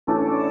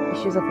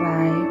Issues of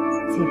Life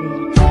TV.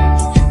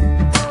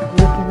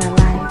 Looking at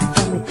life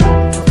from a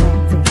God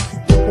perspective.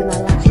 Looking at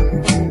life from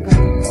a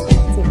God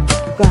perspective.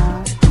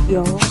 Guard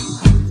your heart.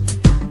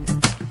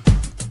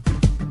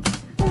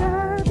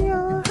 Guard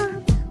your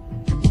heart.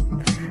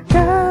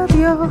 Guard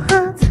your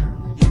heart.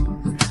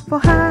 For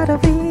heart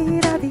of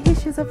it are the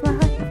issues of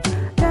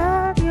life.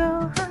 Guard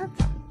your heart.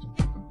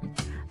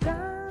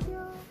 Guard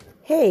your...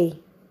 Hey,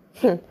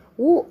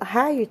 who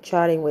are you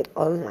chatting with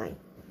online?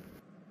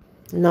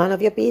 None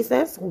of your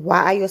business.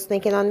 Why are you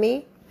sneaking on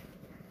me?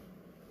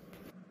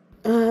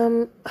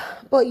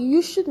 But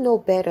you should know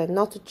better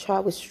not to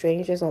chat with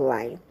strangers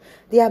online.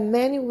 There are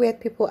many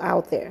weird people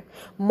out there.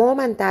 Mom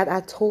and dad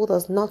had told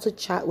us not to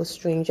chat with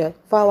strangers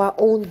for our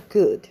own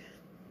good.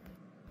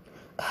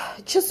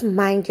 Just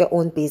mind your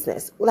own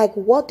business. Like,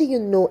 what do you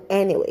know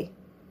anyway?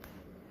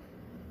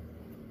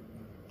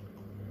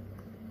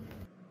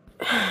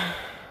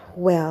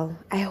 Well,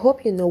 I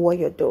hope you know what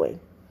you're doing.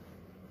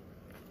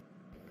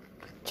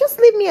 Just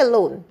leave me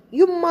alone.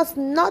 You must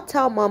not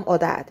tell mom or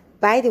dad.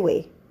 By the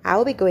way,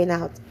 I'll be going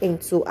out in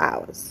 2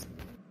 hours.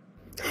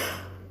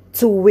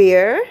 To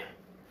where?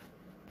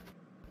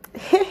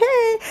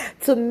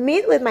 To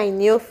meet with my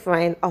new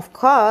friend, of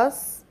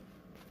course.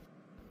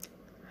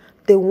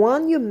 The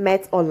one you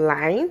met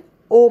online?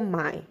 Oh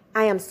my,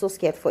 I am so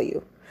scared for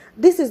you.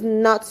 This is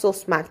not so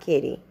smart,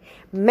 Katie.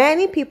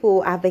 Many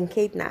people have been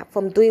kidnapped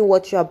from doing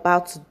what you're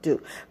about to do.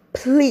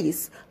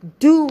 Please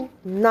do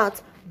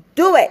not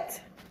do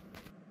it.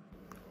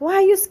 Why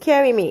are you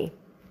scaring me?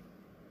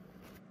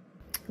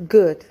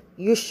 Good.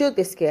 You should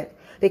be scared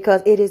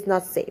because it is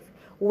not safe.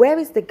 Where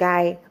is the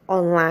guy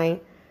online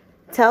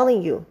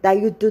telling you that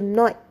you do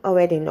not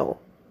already know?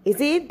 Is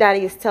it that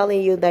he's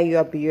telling you that you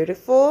are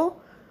beautiful?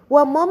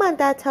 Well, mom and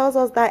dad tells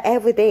us that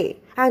every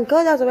day, and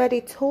God has already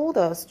told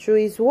us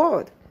through his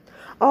word.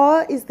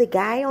 Or is the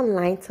guy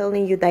online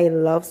telling you that he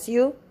loves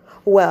you?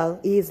 Well,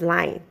 he is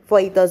lying,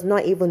 for he does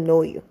not even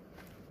know you.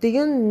 Do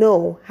you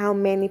know how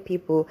many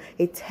people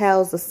it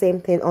tells the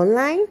same thing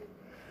online?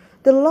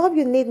 The love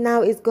you need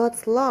now is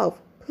God's love.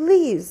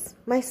 Please,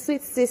 my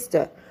sweet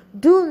sister,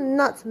 do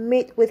not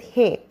meet with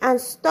him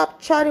and stop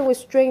chatting with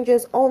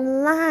strangers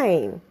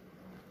online.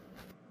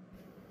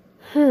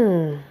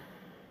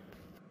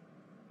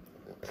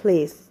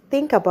 Please,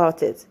 think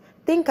about it.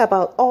 Think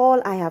about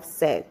all I have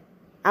said.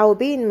 I will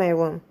be in my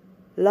room.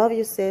 Love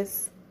you,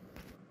 sis.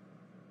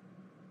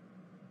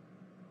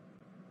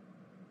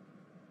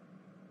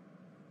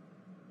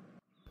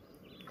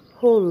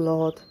 Oh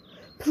Lord,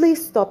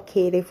 please stop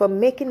Katie from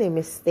making a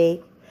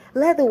mistake.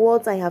 Let the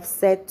words I have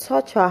said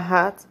touch her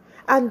heart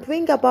and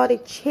bring about a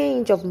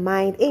change of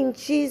mind in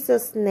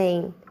Jesus'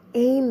 name.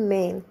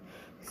 Amen.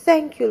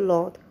 Thank you,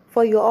 Lord,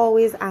 for you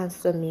always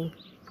answer me.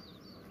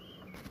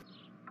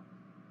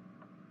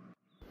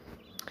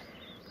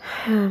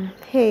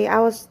 Hey, I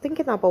was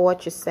thinking about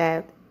what you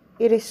said.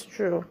 It is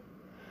true.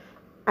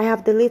 I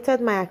have deleted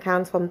my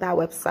account from that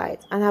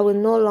website and I will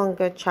no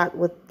longer chat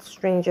with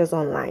strangers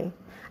online.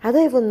 I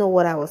don't even know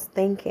what I was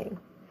thinking.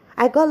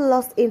 I got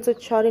lost into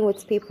chatting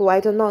with people I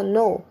do not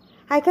know.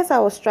 I guess I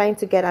was trying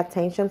to get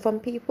attention from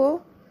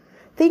people,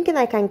 thinking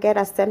I can get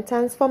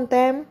acceptance from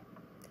them.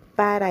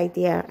 Bad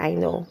idea, I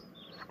know.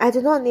 I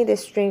do not need a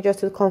stranger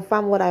to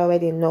confirm what I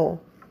already know.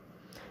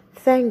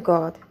 Thank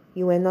God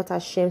you were not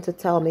ashamed to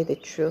tell me the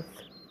truth.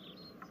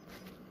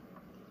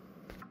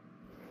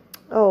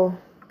 Oh,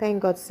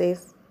 thank God,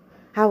 sis.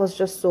 I was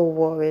just so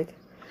worried.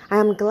 I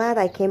am glad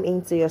I came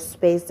into your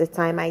space the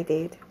time I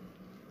did.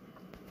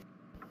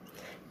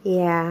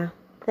 Yeah,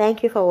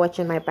 thank you for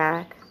watching my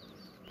back.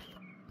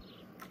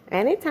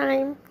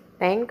 Anytime.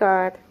 Thank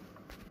God.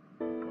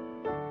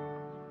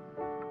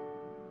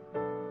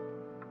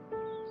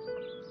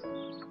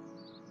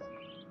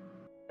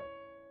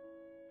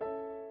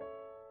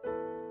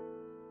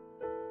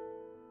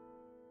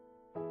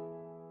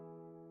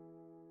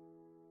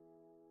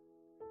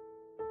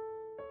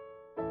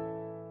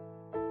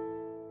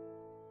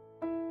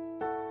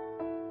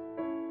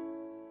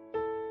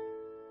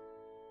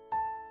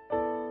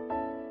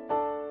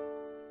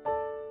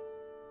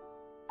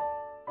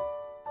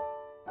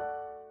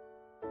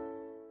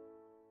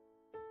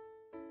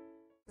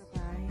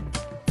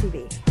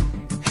 TV.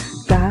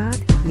 Guard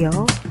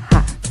your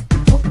heart.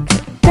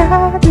 Okay.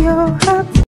 Guard your heart.